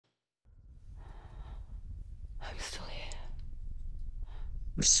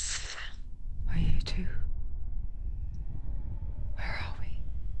Are you too? Where are we?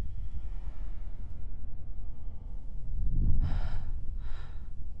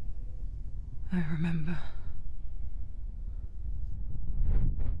 I remember.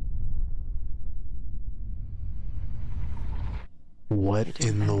 What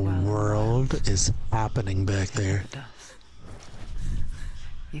in the world is happening back there?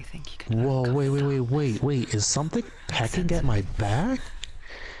 You think you can Whoa, overcome wait. Is something pecking at my back?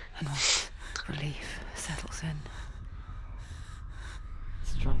 And once relief settles in, it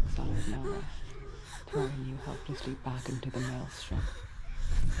strikes out of nowhere, throwing you helplessly back into the maelstrom,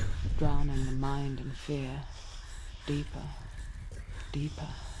 drowning the mind in fear, deeper,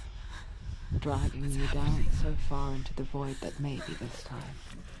 dragging you down so far into the void that maybe this time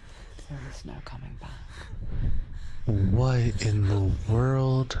there is no coming back. What in the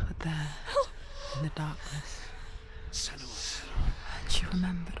world? But there, in the darkness, Senua, and she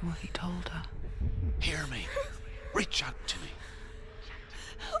remembered what he told her. hear me. Reach out to me.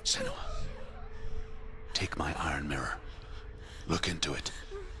 Senua, take my iron mirror. Look into it,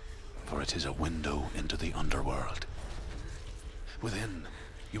 for it is a window into the underworld. Within,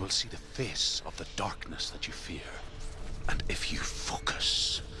 you will see the face of the darkness that you fear. And if you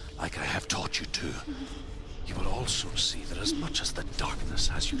focus, like I have taught you to, you will also see that as much as the darkness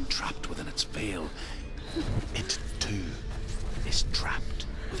has you trapped within its veil, it too is trapped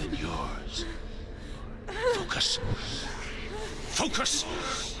within yours. Focus. Focus!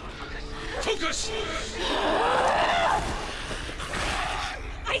 Focus!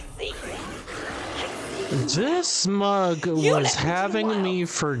 I see! This mug was having me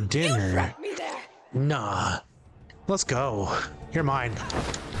for dinner. Me there! Nah. Let's go. You're mine.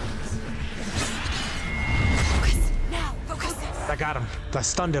 Focus! Now! Focus! I got him. I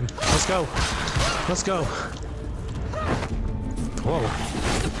stunned him. Let's go. Let's go. Whoa.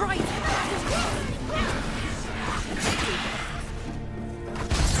 Surprise!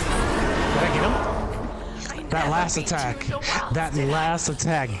 Did I get him? That last attack. That last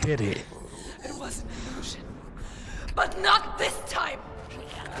attack did it. It was an illusion. But not this time!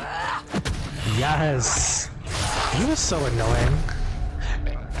 Yes. He was so annoying.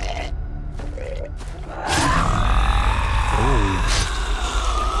 Ooh.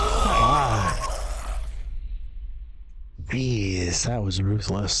 Ah. Jeez, that was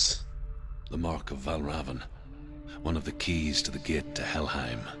ruthless. The mark of Valravan, one of the keys to the gate to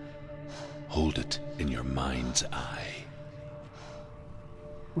Helheim. Hold it in your mind's eye.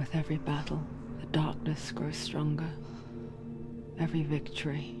 With every battle, the darkness grows stronger. Every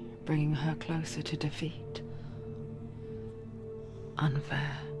victory bringing her closer to defeat.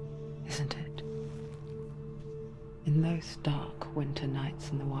 Unfair, isn't it? In those dark winter nights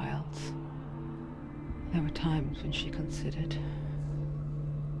in the wilds, there were times when she considered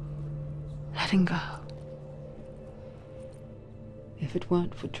letting go. If it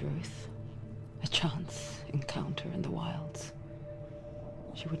weren't for Druth, a chance encounter in the wilds,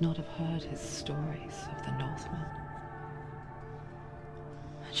 she would not have heard his stories of the Northmen.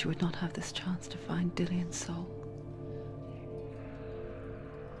 And she would not have this chance to find Dillion's soul.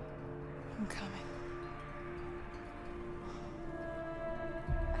 I'm coming.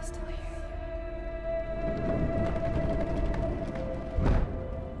 I still hear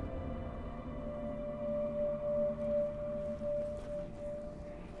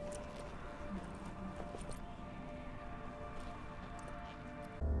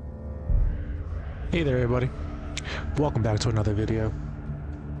Hey there, everybody. Welcome back to another video.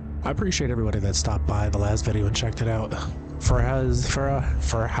 I appreciate everybody that stopped by the last video and checked it out. For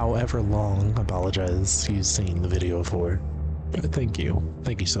however long, I apologize, you've seen the video for. Thank you.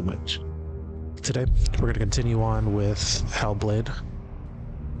 Thank you so much. Today, we're going to continue on with HellBlade.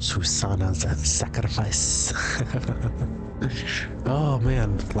 Susanna's sacrifice. Oh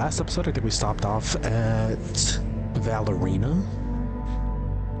man, last episode I think we stopped off at Valerina.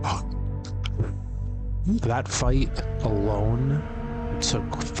 That fight alone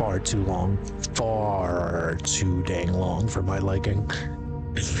took far too long. Far too dang long for my liking.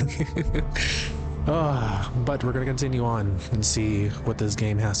 But we're gonna continue on and see what this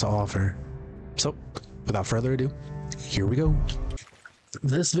game has to offer. So, without further ado, here we go.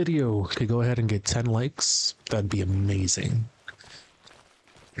 This video could go ahead and get 10 likes. That'd be amazing.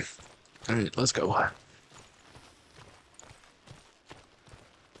 Alright, let's go.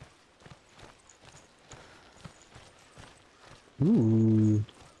 Ooh.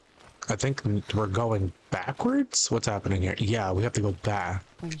 I think we're going backwards? What's happening here? Yeah, we have to go back.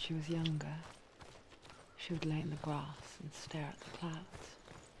 When she was younger, she would lay in the grass and stare at the clouds.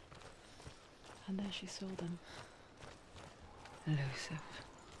 And there she saw them. Elusive,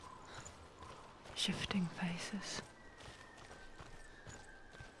 shifting faces.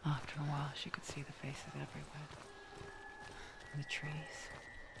 After a while, she could see the faces everywhere. The trees,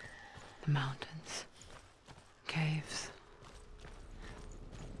 the mountains, caves.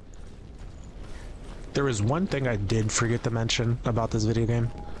 There was one thing I did forget to mention about this video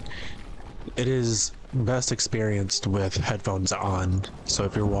game. It is best experienced with headphones on. So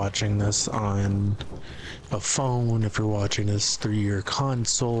if you're watching this on a phone, if you're watching this through your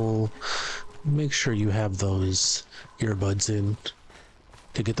console, make sure you have those earbuds in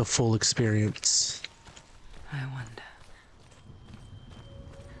to get the full experience. I wonder,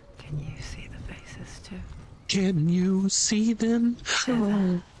 can you see the faces too? Can you see them?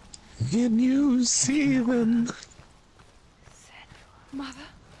 Can you see them? Senua. Mother?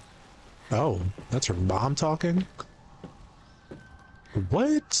 Oh, that's her mom talking?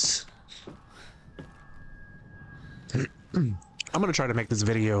 What? I'm gonna try to make this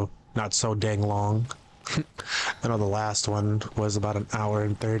video not so dang long. I know the last one was about an hour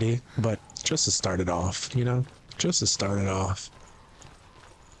and 30, but just to start it off, you know? Just to start it off.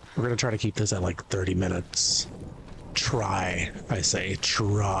 We're gonna try to keep this at like 30 minutes. Try, I say,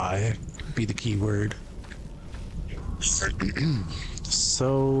 try. Be the key word. So...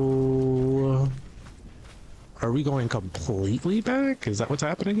 are we going completely back? Is that what's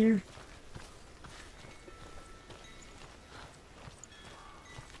happening here?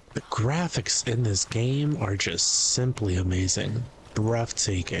 The graphics in this game are just simply amazing.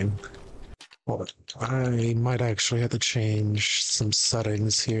 Breathtaking. Well, I might actually have to change some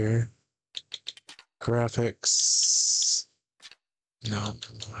settings here. Graphics. No.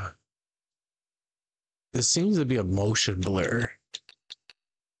 This seems to be a motion blur.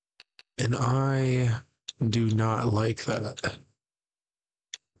 And I do not like that.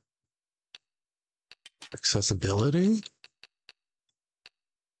 Accessibility?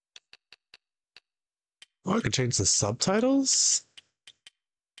 Oh, I could change the subtitles?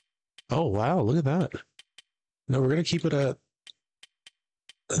 Oh, wow, look at that. No, we're gonna keep it at...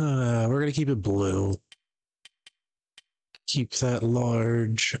 we're gonna keep it blue. Keep that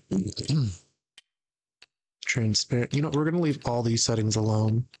large. Transparent. You know, we're gonna leave all these settings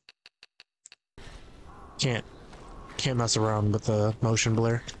alone. Can't mess around with the motion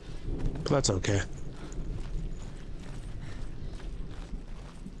blur. But that's okay.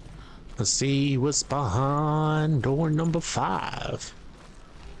 Let's see what's behind door number 5.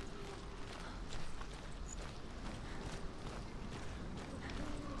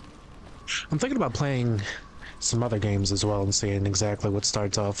 I'm thinking about playing some other games as well and seeing exactly what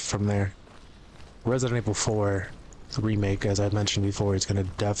starts off from there. Resident Evil 4, the remake, as I mentioned before, is going to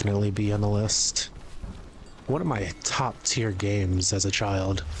definitely be on the list. One of my top tier games as a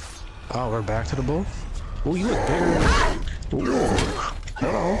child. Oh, we're back to the bull? Oh, you look bigger. Ooh.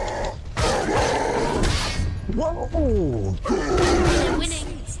 Hello. Whoa!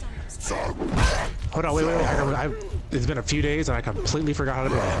 Hold on, wait. It's been a few days and I completely forgot how to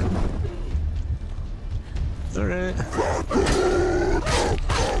play. Alright.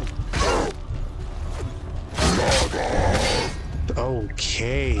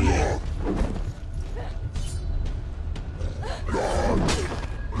 Okay.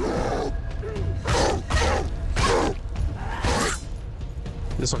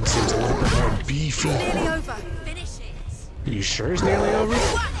 This one seems a little bit more beefy. Nearly over. Finish it. Are you sure it's nearly over?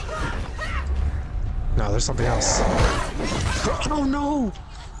 No, there's something else. Oh no!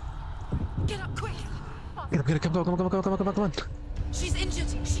 Get up quick. Come on. She's injured.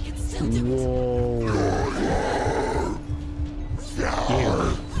 She can still do it. Whoa.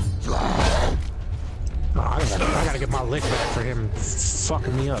 Ew. Oh, I gotta get my lick back for him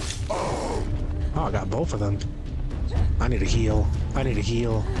fucking me up. Oh, I got both of them. I need to heal. There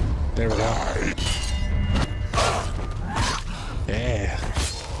we go. Yeah.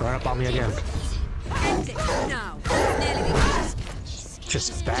 Run up on me again. End it now. Nearly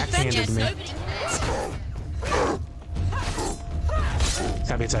Just backhanded me.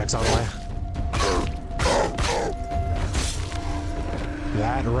 Heavy attacks on the way.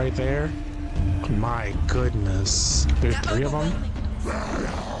 That right there. My goodness. There's 3 of them?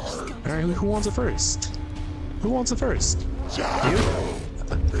 Alright, who wants it first? Who wants it first? You?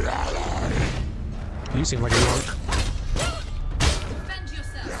 You seem like you want... Defend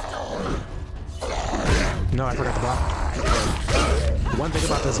yourself. No, I forgot to block. One thing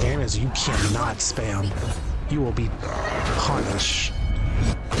about this game is you cannot spam. You will be punished.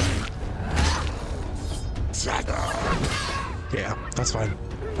 Yeah, that's fine.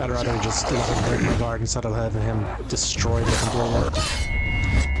 I'd rather just let him break my guard instead of having him destroy the completely.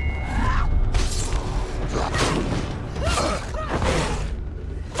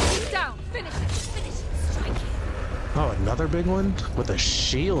 Down. Finish it. another big one with a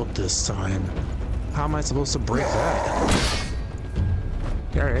shield this time. How am I supposed to break that?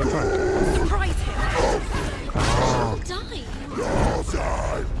 Alright, fine. Surprise him! Oh. He'll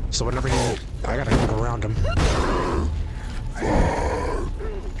die! So whenever he... I gotta go around him.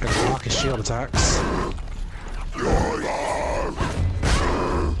 Gotta block his shield attacks.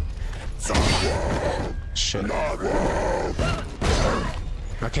 Shit.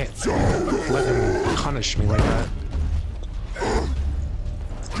 I can't let him punish me like that.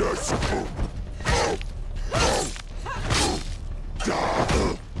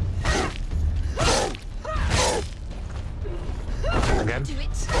 Again? Do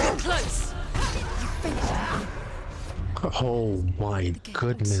it! Get close! Oh my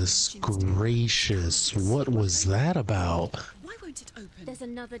goodness gracious. What was that about? Why won't it open? There's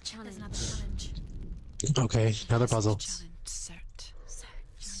another challenge. Okay, another puzzle.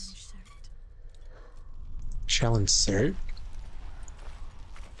 Challenge cert?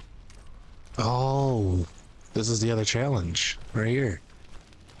 Oh, this is the other challenge right here.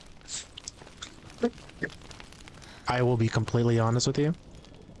 I will be completely honest with you.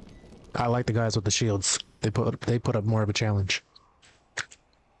 I like the guys with the shields. They put up more of a challenge.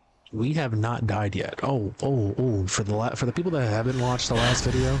 We have not died yet. Oh! For the people that haven't watched the last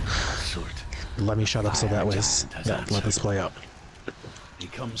video, let me shut up so that way. Let this play out. He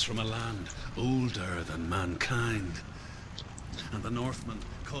comes from a land older than mankind, and the Northmen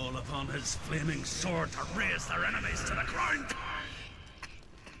call upon his flaming sword to raise their enemies to the ground.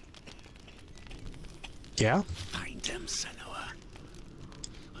 Yeah? Find him, Senua,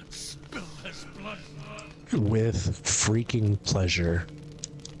 and spill his blood. With freaking pleasure.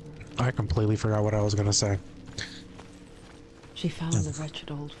 I completely forgot what I was gonna say. She found the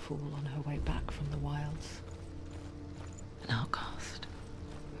wretched old fool on her way back from the wilds. An outcast.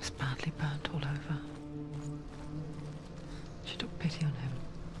 He was badly burnt all over. She took pity on him,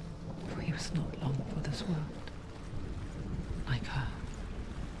 for he was not long for this world. Like her,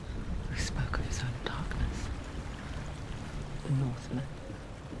 who spoke of his own darkness. The Northmen.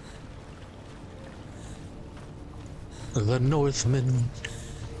 The Northmen.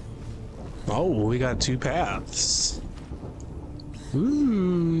 Oh, we got two paths.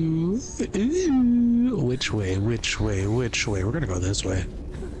 Ooh. Which way? We're gonna go this way.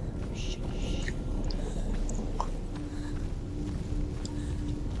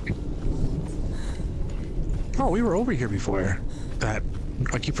 Oh, we were over here before. I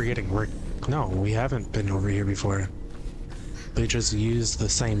keep forgetting. No, we haven't been over here before. They just used the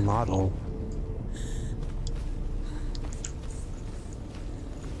same model.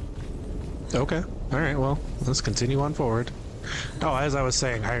 Okay. All right. Well, let's continue on forward. Oh, as I was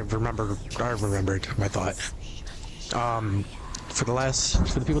saying, I remembered my thought. For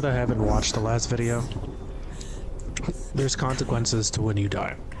the people that haven't watched the last video, there's consequences to when you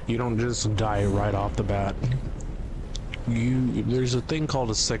die. You don't just die right off the bat. There's a thing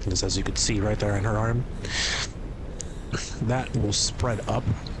called a sickness, as you can see right there in her arm. That will spread up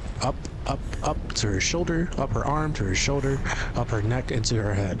to her shoulder, up her arm to her shoulder, up her neck into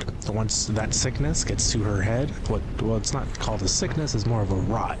her head. Once that sickness gets to her head, well, it's not called a sickness, it's more of a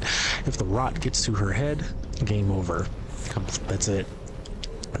rot. If the rot gets to her head, game over. That's it.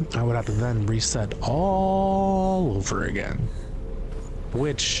 I would have to then reset all over again,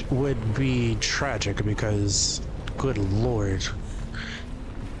 which would be tragic because, good lord,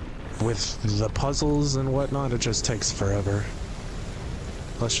 with the puzzles and whatnot, it just takes forever.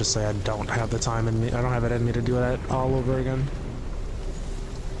 Let's just say I don't have the time in me. I don't have it in me to do that all over again.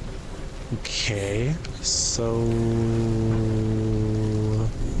 Okay, so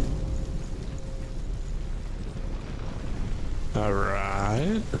all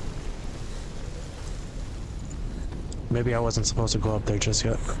right. Maybe I wasn't supposed to go up there just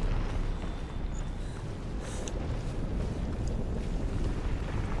yet.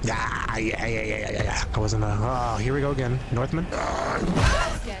 Yeah. I wasn't. Oh, here we go again. Northman.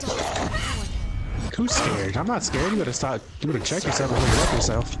 Who's scared? I'm not scared. You better stop. You better check yourself and look up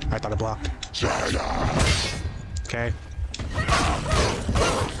yourself. I thought I blocked. Okay.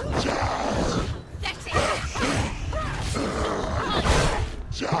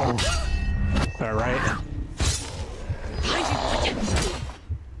 Oh. All right.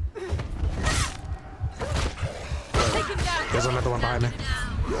 There's another one behind me.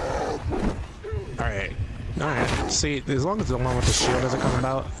 Alright. Alright. See, as long as the one with the shield doesn't come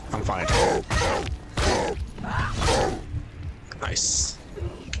about, I'm fine. Nice.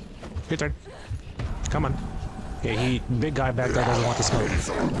 Your turn. Come on. Yeah, big guy back there doesn't want the smoke.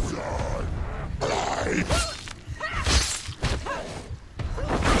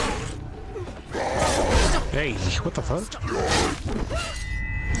 Hey, what the fuck?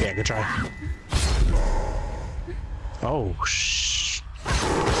 Yeah, good try. Oh, shh.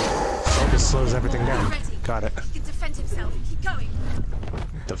 Focus slows everything down. Got it. He can defend himself. Keep going.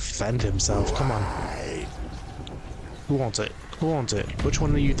 Defend himself? Come on. Who wants it? Who wants it? Which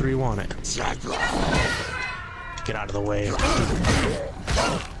one of you three want it? Get out of the way.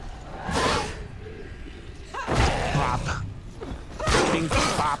 Pop. Bing,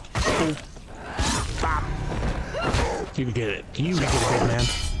 pop. Boop. Pop. You can get it. You can get it, big man.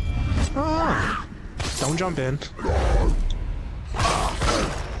 Ah. Don't jump in. I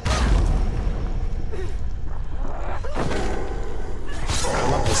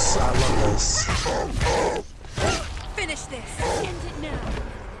love this. I love this. Finish this. End it now.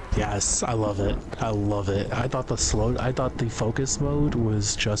 Yes, I love it. I love it. I thought the focus mode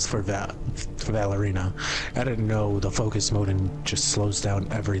was just for Valerina. I didn't know the focus mode and just slows down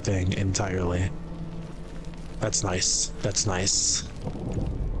everything entirely. That's nice. That's nice.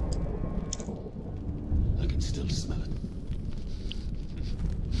 I can still smell it.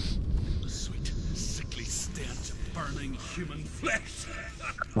 The sweet, sickly stench of burning human flesh.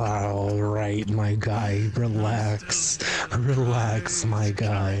 All right, my guy. Relax. Relax, my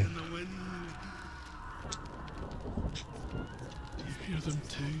guy. Do you hear them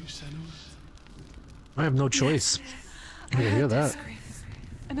too, Senua? I have no choice. I You heard hear their that? screams,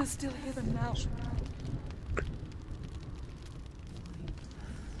 and I still hear them now.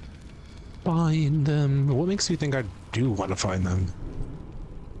 Find them. What makes you think I do want to find them?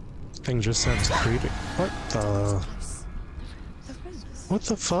 Thing just sounds creepy. What the? What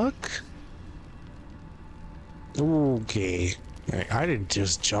the fuck? Okay. I didn't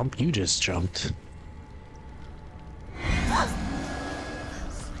just jump, you just jumped.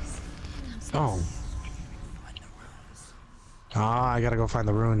 Oh. Ah, I gotta go find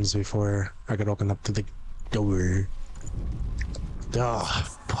the ruins before I could open up to the door. Ugh,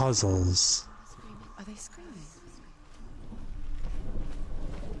 puzzles. Are they screaming?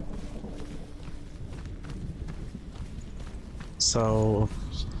 So,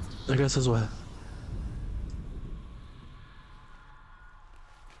 I guess this is what.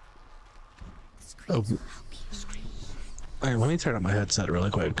 Oh. Alright, let me turn up my headset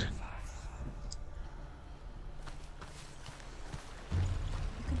really quick.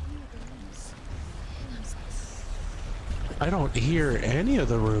 I don't hear any of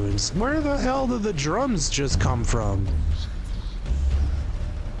the ruins. Where the hell did the drums just come from?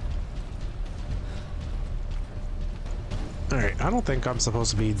 Alright, I don't think I'm supposed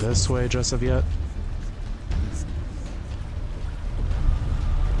to be this way just of yet.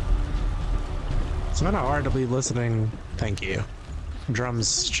 It's kind of hard to be listening. Thank you.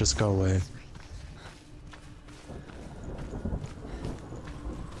 Drums just go away.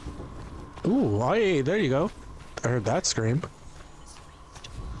 Ooh, hey, there you go. I heard that scream.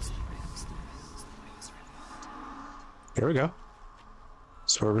 Here we go.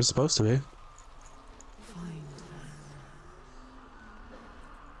 That's where we're supposed to be.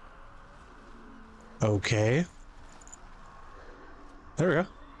 Okay. There we go.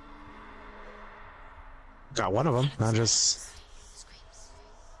 Got one of them, not just...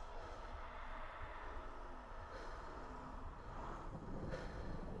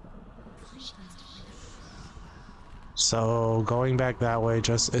 So, going back that way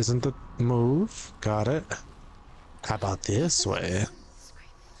just isn't the move. Got it. How about this way?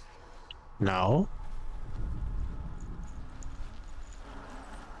 No.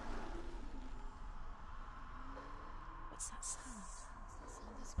 What's that sound?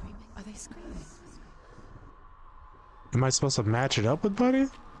 Are they screaming? Am I supposed to match it up with Buddy?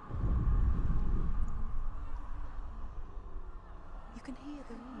 You can hear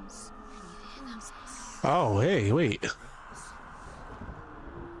the rooms. Oh, hey, wait.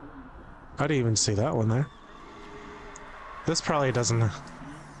 I didn't even see that one there. This probably doesn't...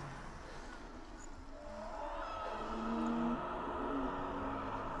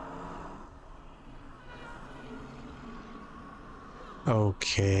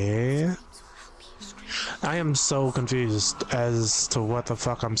 Okay. I am so confused as to what the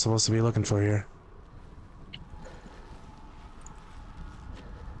fuck I'm supposed to be looking for here.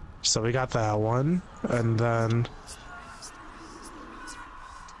 So we got that one, and then...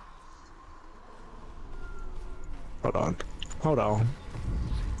 Hold on. Hold on.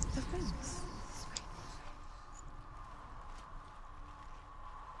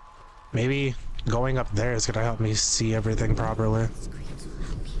 Maybe going up there is gonna help me see everything properly.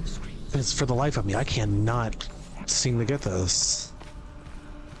 It's for the life of me, I cannot seem to get this.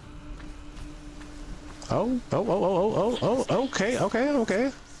 Oh, okay.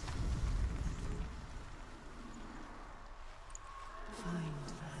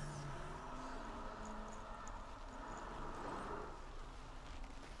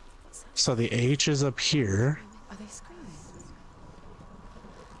 So the H is up here. Are they screaming?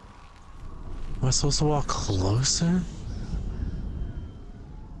 Am I supposed to walk closer?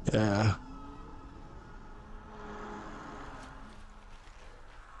 Yeah.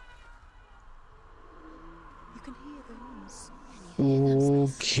 You can hear the rooms.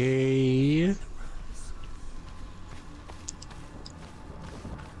 Okay.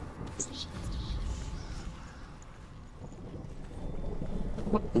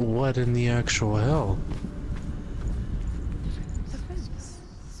 What in the actual hell? The rooms.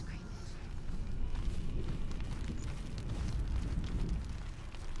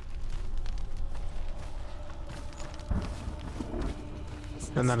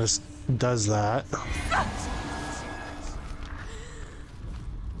 And then it does that.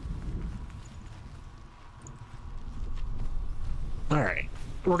 Alright.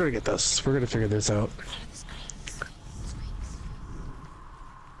 We're gonna get this. We're gonna figure this out.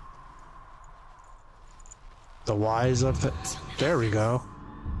 The Y's up there. There we go.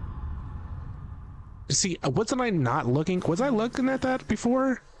 See, wasn't I not looking? Was I looking at that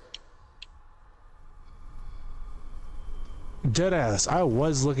before? Deadass. I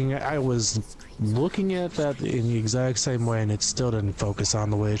was looking at that in the exact same way, and it still didn't focus on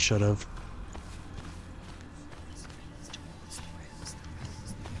the way it should have.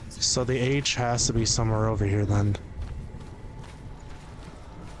 So the H has to be somewhere over here then.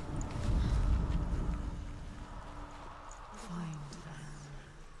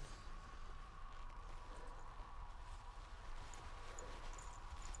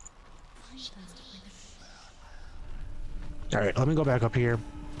 Alright, let me go back up here.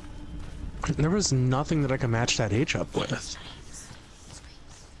 There was nothing that I could match that H up with.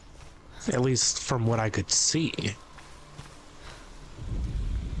 At least from what I could see.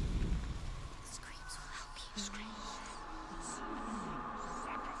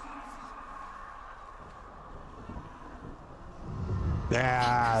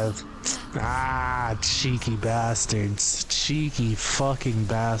 Cheeky bastards. Cheeky fucking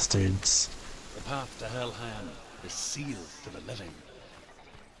bastards. The path to Hellham is sealed to the living,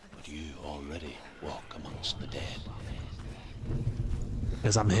 but you already walk amongst the dead.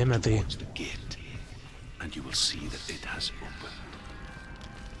 Because I'm Himothy. Towards the gate, and you will see that it has opened.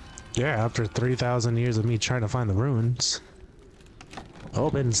 Yeah, after 3,000 years of me trying to find the ruins.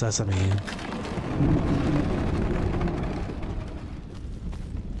 Open sesame.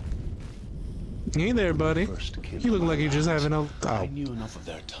 Hey there, buddy. You look like you're just having a... I Oh, knew enough of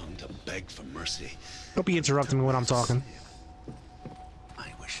their tongue to beg for mercy. don't be interrupting me when I'm talking.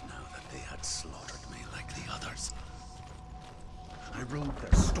 I wish now that they had slaughtered me like the others. I rode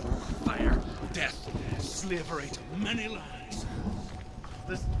their storm of fire, death, slavery to many lives.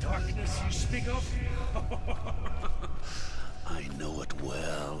 This darkness you speak of, I know it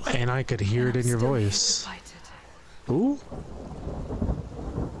well. And I could hear it in your Still here to voice. fight it. Ooh.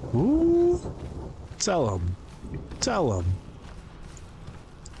 Ooh. Tell him. Tell him.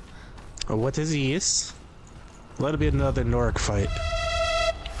 What is this? Let it be another Nork fight.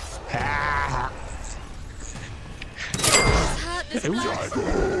 Ah.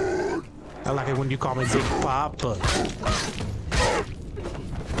 Ooh. I like it when you call me Big Papa.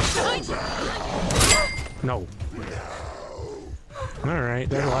 No. Alright,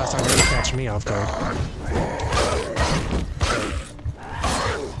 that's the last time you're gonna catch me off guard.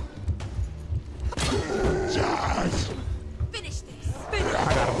 Finish this. Finish.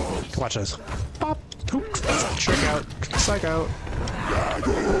 I got him. Watch this. Pop. Hoop. Trick out. Psych out.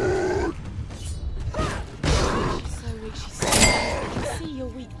 So weak, she said. I can see you're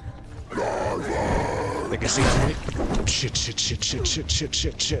weak. They can see me. Shit, shit, shit, shit, shit, shit,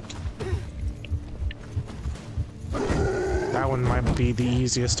 shit, shit. That one might be the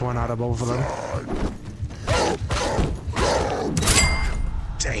easiest one out of both of them.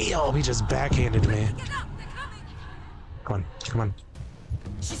 Damn, he just backhanded me. Get up, they're coming. Come on, come on.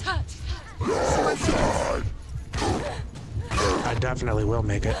 She's hurt. I definitely will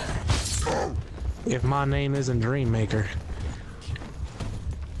make it. If my name isn't Dream Maker.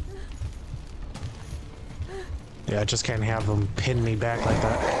 Yeah, I just can't have them pin me back like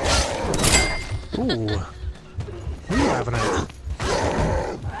that. Ooh. What are you having at?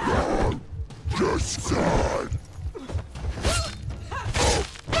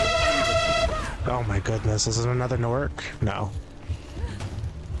 Oh my goodness, this is another Nork? No.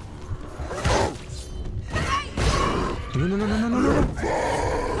 No, no, no, no, no, no, no.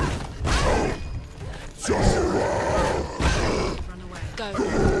 Run away. Go.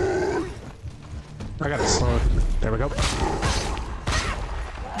 I gotta slow it. There we go.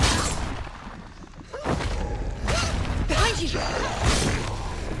 Behind you.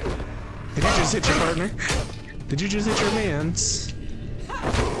 Did you just hit your partner? Did you just hit your mans?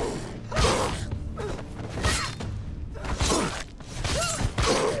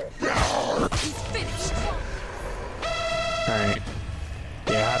 Alright.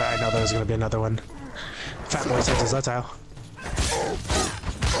 Yeah, how did I know there was gonna be another one? Fat boy senses, that's how.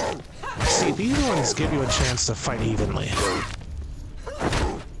 See, these ones give you a chance to fight evenly.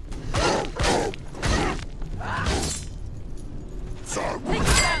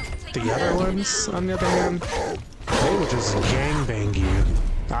 The other ones, on the other hand, they will just gangbang you.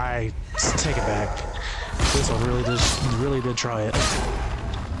 I take it back. This one really did try it.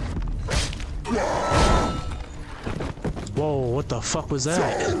 Whoa, what the fuck was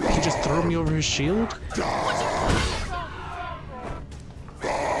that? He just threw me over his shield? Do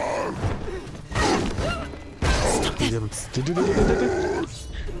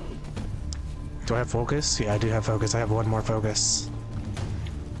I have focus? Yeah, I do have focus. I have one more focus.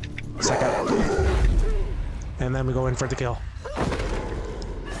 Second. And then we go in for the kill.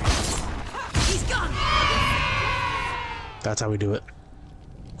 He's gone. That's how we do it.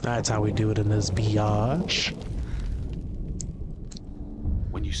 That's how we do it in this biatch.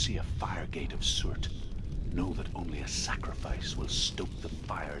 When you see a fire gate of Surt, know that only a sacrifice will stoke the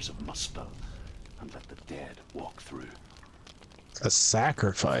fires of Muspel and let the dead walk through. A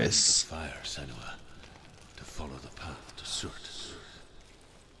sacrifice? Fire, Senua, to follow the path to Surt.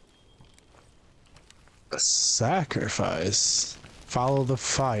 A sacrifice? Follow the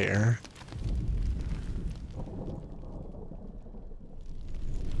fire.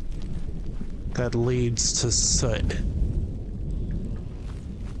 That leads to Soot.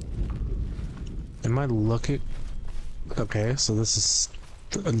 Am I looking? Okay, so this is...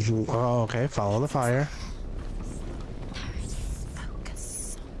 Oh, okay, follow the fire.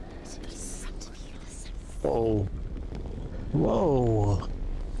 Whoa. Whoa.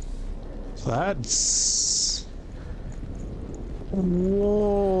 That's...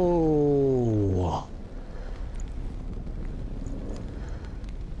 Whoa.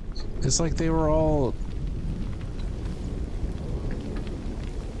 It's like they were all...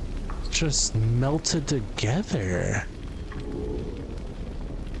 just melted together.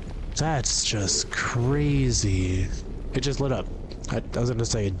 That's just crazy. It just lit up. I was gonna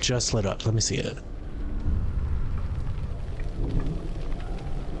say it just lit up. Let me see it.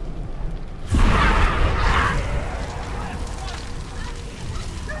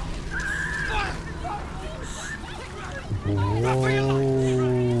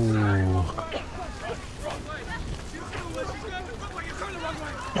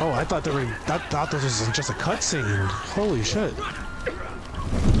 Oh, I thought this was just a cutscene. Holy shit.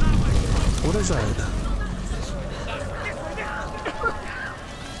 What is that?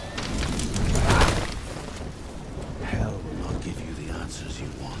 Hell will not give you the answers you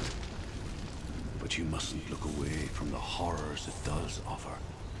want. But you mustn't look away from the horrors it does offer.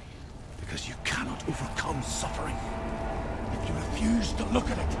 Because you cannot overcome suffering if you refuse to look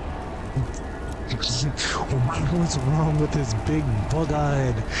at it. What's wrong with this big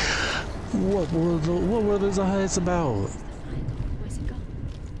bug-eyed? What were those eyes about? Where's it gone?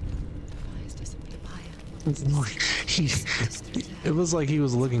 Fire's disappeared. It was like he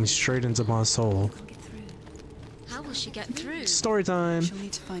was looking straight into my soul. How will she get through? Story time. She'll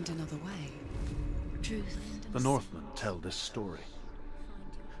need to find another way. Truth. The Northmen tell this story.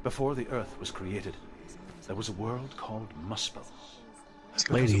 Before the Earth was created, there was a world called Muspel.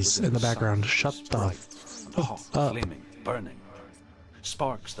 Ladies in the background, shut the hot, up. flaming, burning.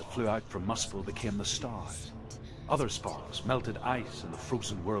 Sparks that flew out from Muspel became the stars. Other sparks melted ice in the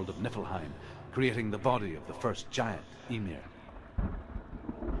frozen world of Niflheim, creating the body of the first giant, Ymir.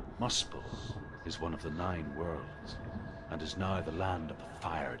 Muspel is one of the 9 worlds, and is now the land of the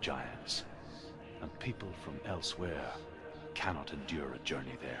fire giants. And people from elsewhere cannot endure a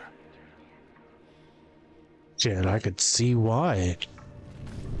journey there. Yeah, I could see why.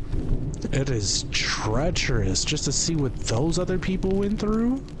 It is treacherous just to see what those other people went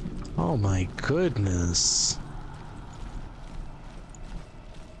through. Oh my goodness.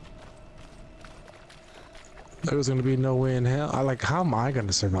 There was gonna be no way in hell. How am I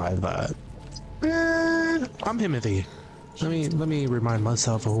gonna survive that? I'm Timothy. Let me remind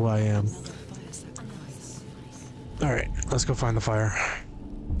myself of who I am. Alright, let's go find the fire.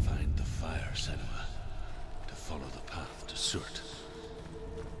 Find the fire, Senua, to follow the path to Surt.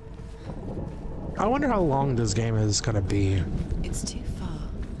 I wonder how long this game is gonna be. It's too far.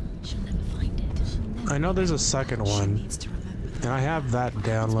 She'll never find it. I know there's a second She one, needs to remember and I have that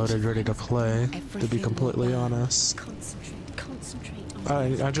downloaded ready to play, to be completely honest. Concentrate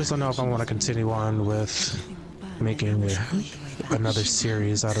on I just don't know if I want to continue on with making another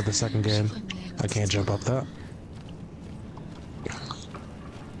series out of the second game. I can't jump up that.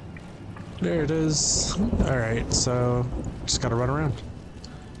 There it is. Alright, so just gotta run around.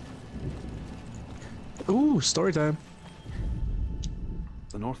 Ooh, story time.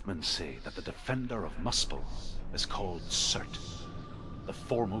 The Northmen say that the defender of Muspel is called Surt, the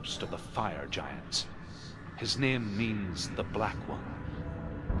foremost of the fire giants. His name means the Black One,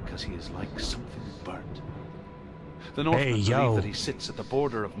 because he is like something burnt. The Northmen believe that he sits at the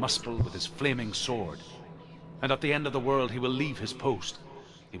border of Muspel with his flaming sword, and at the end of the world he will leave his post.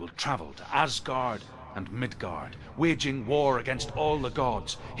 He will travel to Asgard and Midgard, waging war against all the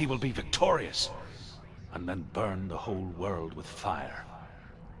gods. He will be victorious, and then burn the whole world with fire.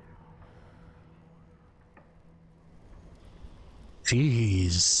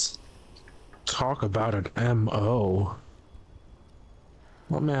 Jeez. Talk about an MO.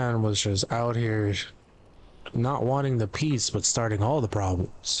 My man was just out here not wanting the peace, but starting all the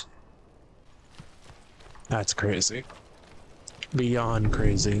problems. That's crazy. Beyond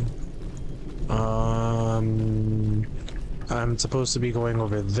crazy. I'm supposed to be going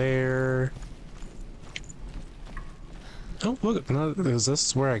over there. Oh, look, is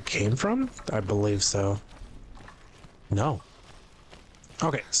this where I came from? I believe so. No.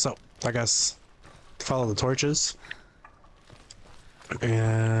 Okay, so I guess follow the torches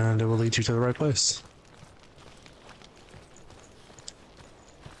and it will lead you to the right place.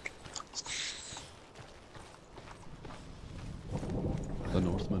 The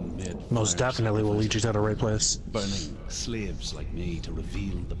Northmen made Most definitely will lead you to the right place. burning slaves like me to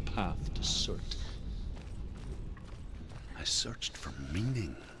reveal the path to Surt. I searched for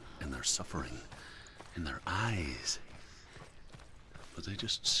meaning in their suffering, in their eyes, but they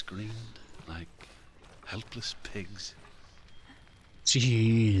just screamed like helpless pigs.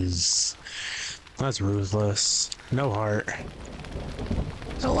 Jeez. That's ruthless. No heart.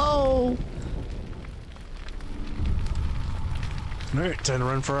 Hello! Alright, time to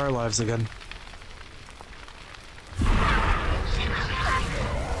run for our lives again.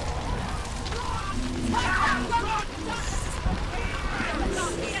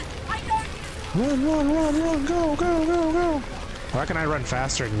 Run, run, run, run, go, go, go, go! Why can I run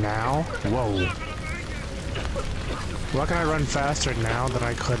faster now? Whoa. Why can I run faster now than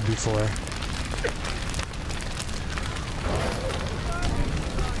I could before?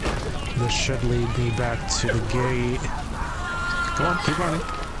 This should lead me back to the gate. Come on, keep running.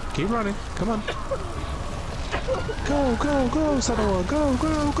 Keep running. Come on. Go, go, go, Senua. Go,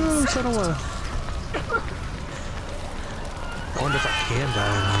 go, go, Senua. I wonder if I can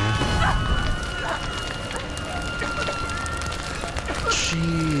die in here.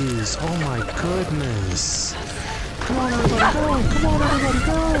 Jeez. Oh my goodness. Come on, everybody, go! Come on, everybody,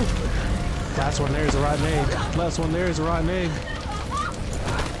 go! Last one there's a rotten egg. Last one there's a rotten egg.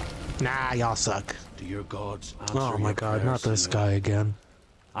 Nah, y'all suck. Do your gods answer Oh my your god, prayers, not this Senua? guy again.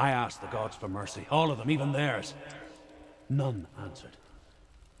 I asked the gods for mercy, all of them, even theirs. None answered.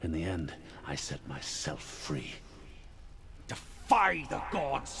 In the end, I set myself free. Defy the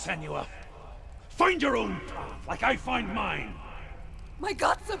gods, Senua! Find your own path, like I find mine! My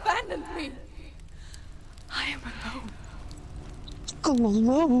gods abandoned me! I am alone.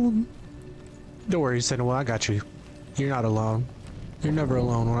 Alone? Don't worry, Senua, I got you. You're not alone. You're never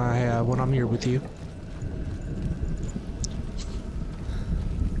alone when I'm here with you.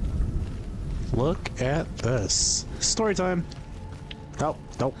 Look at this. Story time. Oh,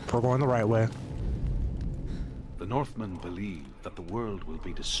 nope, we're going the right way. The Northmen believe that the world will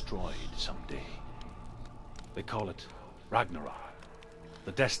be destroyed someday. They call it Ragnarok,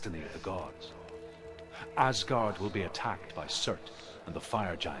 the destiny of the gods. Asgard will be attacked by Surt and the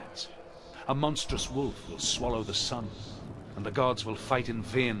fire giants. A monstrous wolf will swallow the sun, and the gods will fight in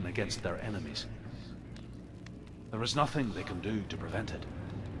vain against their enemies. There is nothing they can do to prevent it,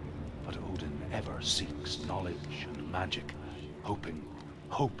 but Odin ever seeks knowledge and magic, hoping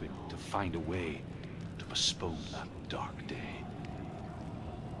to find a way to postpone that dark day.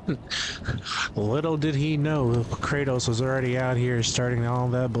 Little did he know Kratos was already out here starting all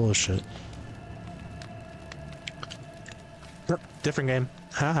that bullshit. Different game.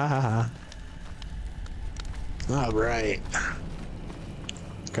 Ha ha ha ha. Alright.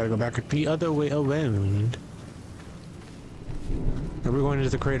 Gotta go back the other way around. Are we going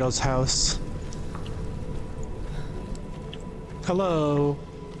into the Kratos house? Hello.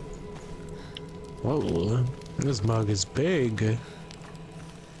 Whoa. This mug is big.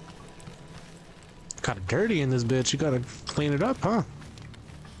 Kinda dirty in this bitch. You gotta clean it up, huh?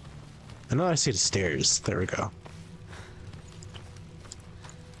 I know I see the stairs. There we go.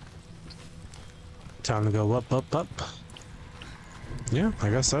 Time to go up, up, up. Yeah, I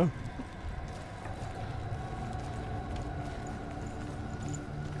guess so.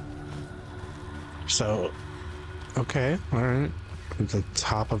 So, okay, alright. At the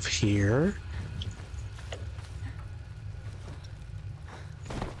top of here.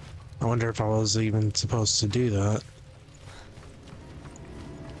 I wonder if I was even supposed to do that.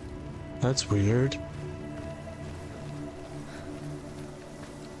 That's weird.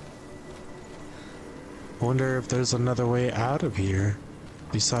 I wonder if there's another way out of here.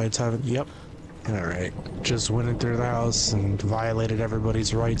 Besides having... Yep. Alright. Just went in through the house and violated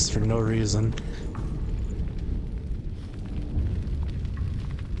everybody's rights for no reason.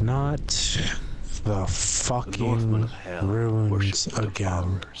 Not the fucking ruins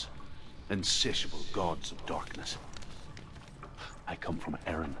again. Insatiable gods of darkness. I come from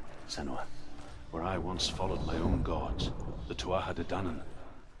Erin, Senua, where I once followed my own gods, the Tuatha De Danann.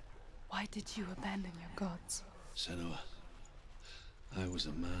 Why did you abandon your gods? Senua, I was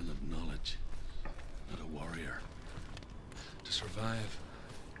a man of knowledge, not a warrior. To survive,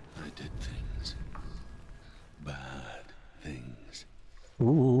 I did things. Bad things.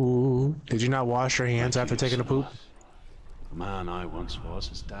 Ooh. Did you not wash your hands after taking a poop? The man I once was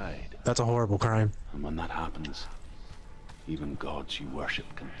has died. That's a horrible crime. And when that happens, even gods you worship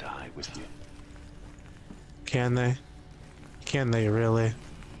can die with you. Can they? Can they really?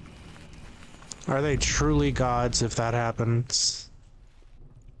 Are they truly gods if that happens?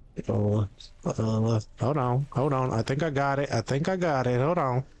 Hold on. I think I got it. Hold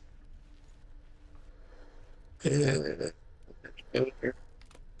on.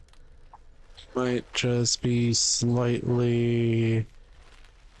 Might just be slightly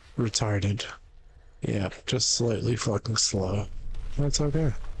retarded. Yeah, just slightly fucking slow. That's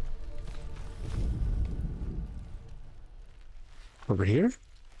okay. Over here?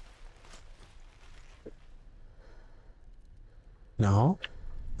 No,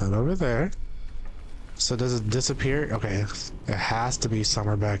 not over there. So does it disappear? Okay, it has to be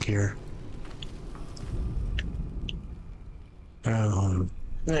somewhere back here.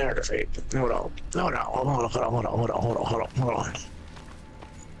 There, hold on. Hold on.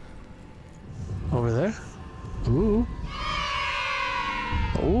 Over there? Ooh.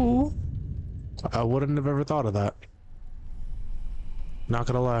 Ooh. I wouldn't have ever thought of that. Not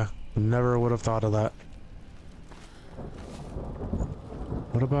gonna lie. Never would have thought of that.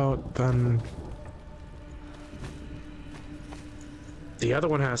 What about then? The other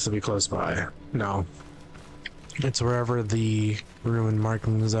one has to be close by. No. It's wherever the ruined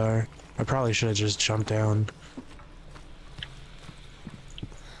markings are. I probably should have just jumped down.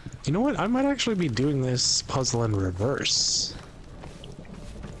 You know what? I might actually be doing this puzzle in reverse.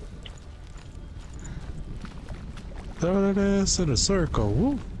 Throw that ass in a circle.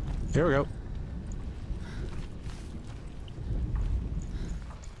 Woo. Here we go.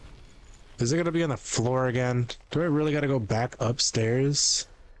 Is it gonna be on the floor again? Do I really gotta go back upstairs?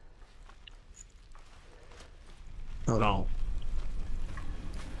 Oh no.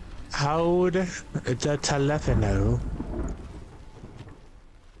 How'd the telephone?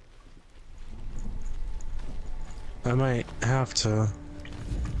 I might have to.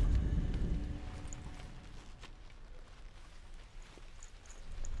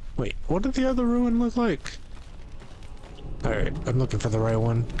 Wait, what did the other ruin look like? Alright, I'm looking for the right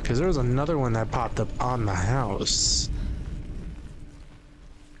one. Because there was another one that popped up on the house.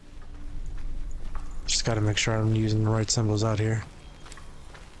 Just gotta make sure I'm using the right symbols out here.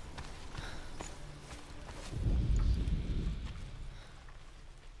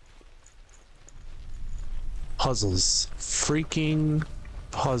 Puzzles. Freaking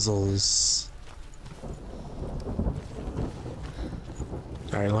puzzles.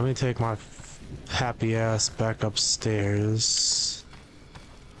 Alright, let me take my happy ass back upstairs.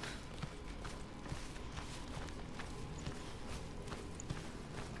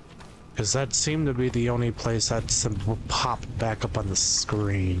 Because that seemed to be the only place that symbol popped back up on the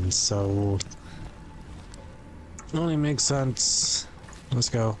screen, so it only makes sense. Let's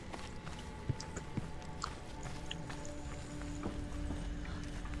go.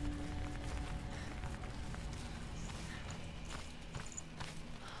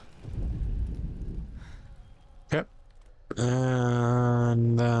 Yep.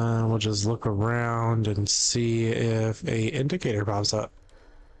 And then we'll just look around and see if a indicator pops up.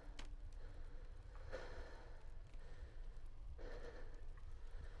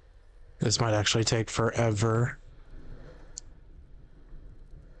 This might actually take forever.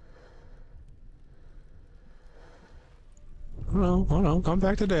 Well, hold on. Come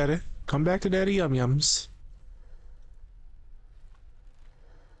back to daddy. Come back to daddy yum yums.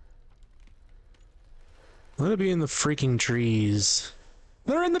 Let it be in the freaking trees.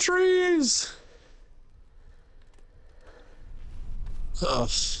 They're in the trees! Ugh.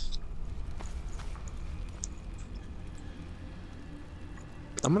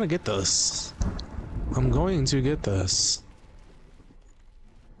 I'm gonna get this. I'm going to get this.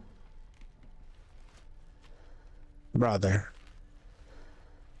 Brother.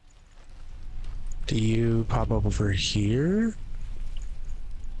 Do you pop up over here?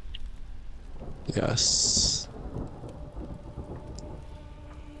 Yes.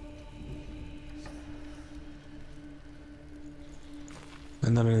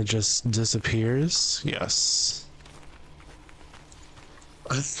 And then it just disappears? Yes.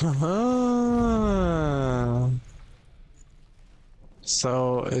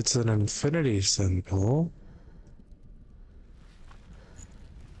 So it's an infinity symbol.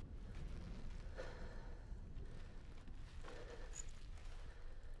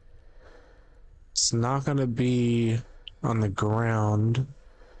 It's not gonna be on the ground.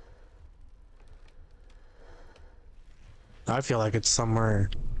 I feel like it's somewhere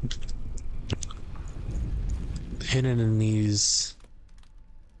hidden in these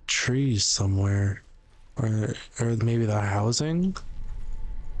trees somewhere, or maybe the housing.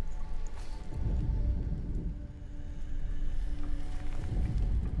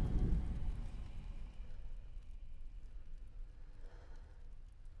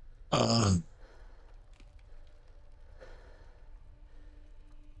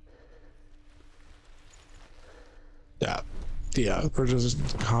 Yeah, we're just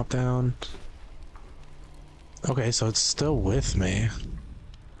hop down. Okay, so it's still with me.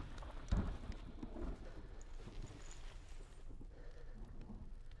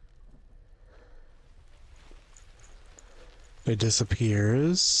 It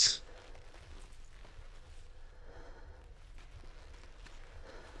disappears.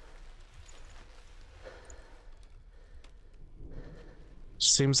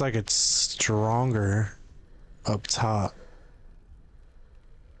 Seems like it's stronger up top.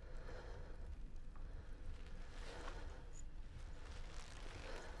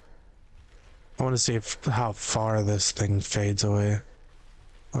 I want to see how far this thing fades away.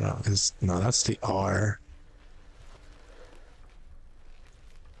 Oh no, no, that's the R.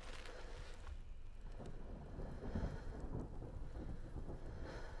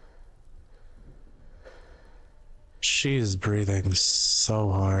 She is breathing so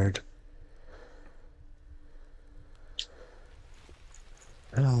hard.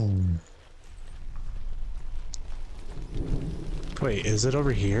 Wait, is it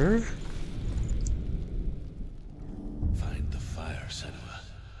over here? Find the fire, Senua,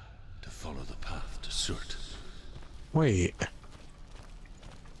 to follow the path to Surt. Wait.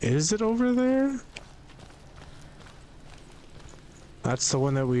 Is it over there? That's the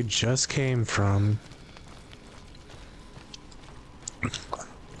one that we just came from.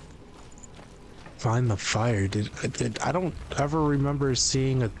 Find the fire. I don't ever remember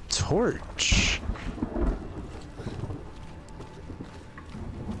seeing a torch.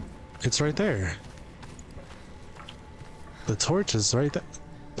 It's right there. The torch is right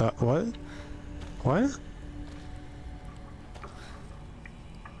there. What? What?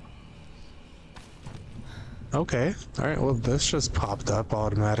 Okay. Alright, well this just popped up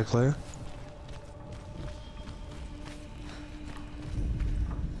automatically.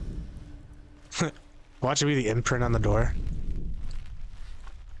 Watch it be the imprint on the door.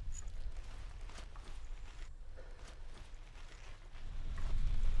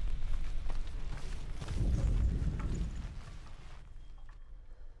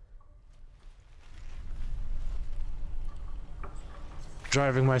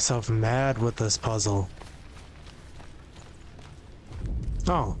 Driving myself mad with this puzzle.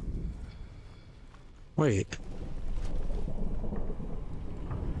 Oh. Wait.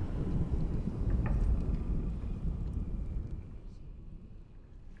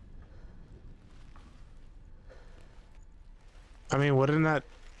 I mean, wouldn't that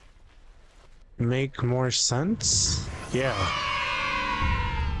make more sense? Yeah.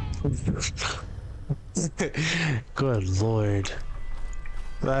 Good lord.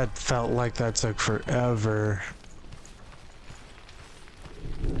 That felt like that took forever.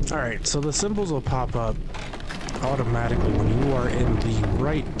 Alright, so the symbols will pop up automatically when you are in the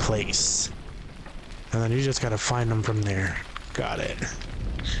right place. And then you just gotta find them from there. Got it.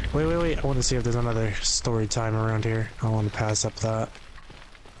 Wait. I want to see if there's another story time around here. I don't want to pass up that.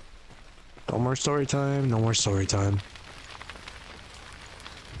 No more story time. No more story time.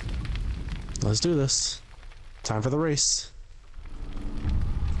 Let's do this. Time for the race.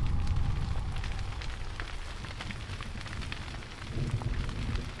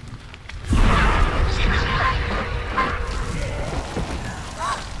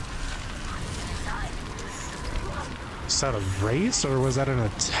 that a race or was that an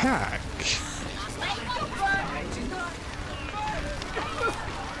attack?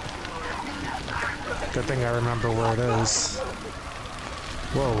 Good thing I remember where it is.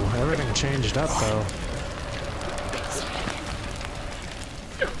 Whoa, everything changed up though.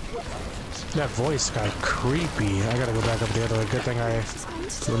 That voice got creepy. I gotta go back up the other way. Good thing I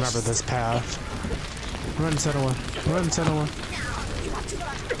remember this path. Run, Senua. Run, Senua.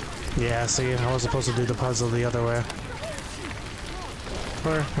 Yeah, see, I was supposed to do the puzzle the other way.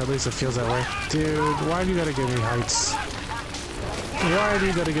 Or at least it feels that way. Dude, why do you gotta give me heights? Why do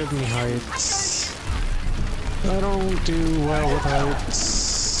you gotta give me heights? I don't do well with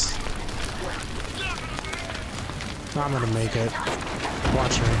heights. I'm gonna make it.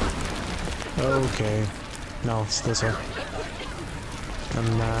 Watch me. Okay. No, it's this way.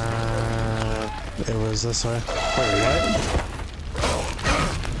 And it was this way. Wait, what?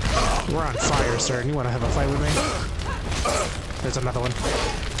 We're on fire, sir. You want to have a fight with me? There's another one.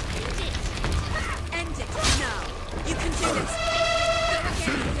 End it now. You can do this.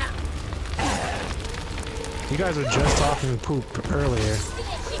 You guys were just talking poop earlier.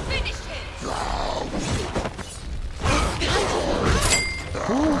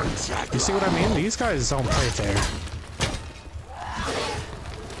 Ooh. You see what I mean? These guys don't play fair.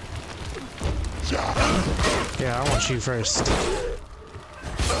 Yeah, I want you first.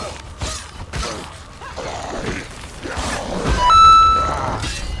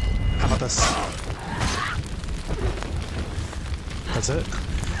 How about this? That's it?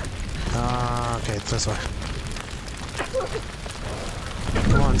 Okay, it's this way.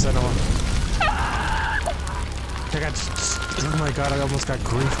 Come on, Senua. Oh my god, I almost got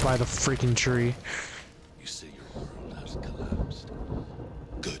griefed by the freaking tree. You say your world has collapsed.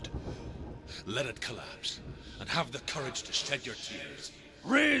 Good. Let it collapse, and have the courage to shed your tears.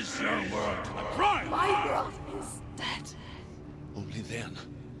 Raise your world to the prime! My world is dead. Only then,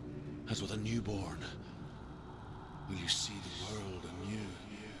 as with a newborn, will you see the world anew.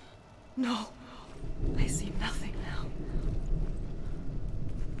 No, I see nothing now.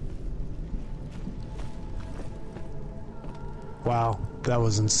 Wow, that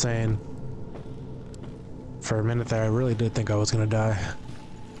was insane. For a minute there, I really did think I was gonna die.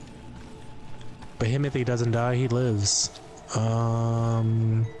 But him, if he doesn't die, he lives.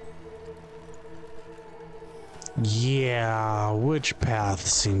 Yeah, which path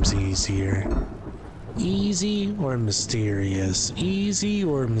seems easier? Easy or mysterious? Easy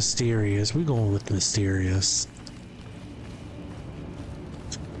or mysterious? We're going with mysterious.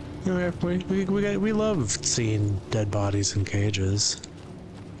 We love seeing dead bodies in cages.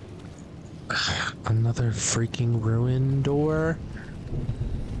 Another freaking ruin door?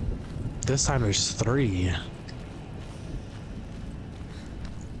 This time there's 3.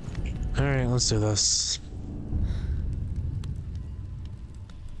 Alright, let's do this.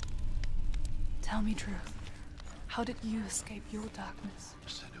 Tell me truth. How did you escape your darkness?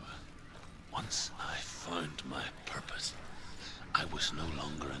 Senua, once I found my purpose, I was no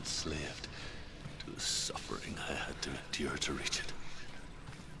longer enslaved to the suffering I had to endure to reach it.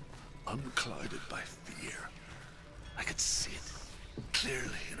 Unclouded by fear, I could see it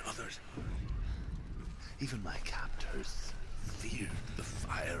clearly in others. Even my captors feared the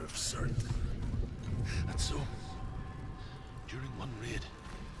fire of Sirth. And so, during one raid,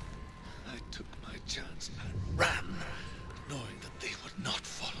 I took my chance and ran, knowing that they would not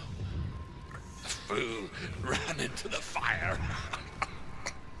follow. The fool ran into the fire.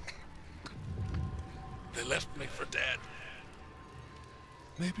 They left me for dead.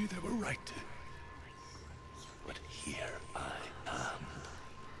 Maybe they were right to. But here I am.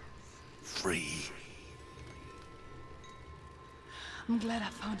 Free. I'm glad I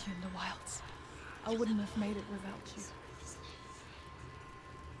found you in the wilds. I wouldn't have made it without you.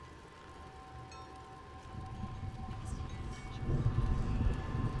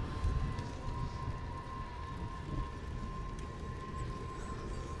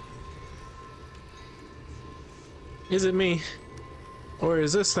 Is it me? Or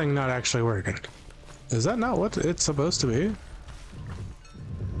is this thing not actually working? Is that not what it's supposed to be?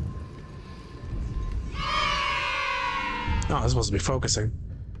 Oh, it's supposed to be focusing.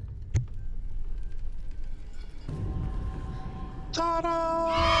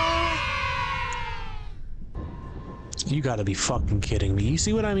 Ta-da! You gotta be fucking kidding me. You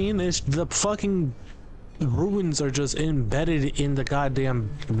see what I mean? It's the fucking ruins are just embedded in the goddamn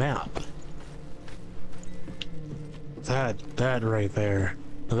map. That right there.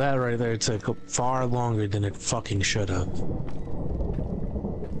 That right there took far longer than it fucking should have.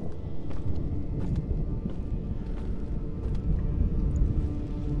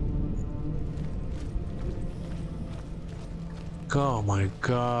 oh my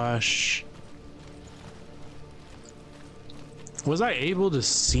gosh. Was I able to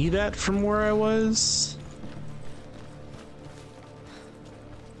see that from where I was?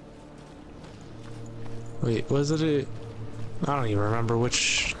 Wait, was it a... I don't even remember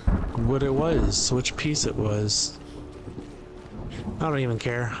what it was, which piece it was. I don't even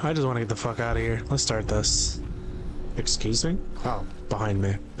care. I just want to get the fuck out of here. Let's start this. Excuse me? Oh, behind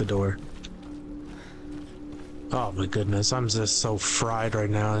me, the door. Oh my goodness, I'm just so fried right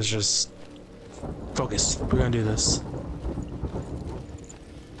now. It's just... Focus. We're gonna do this.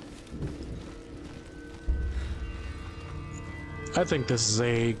 I think this is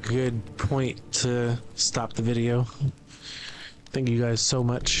a good point to stop the video. Thank you guys so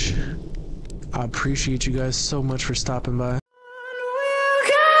much. I appreciate you guys so much for stopping by.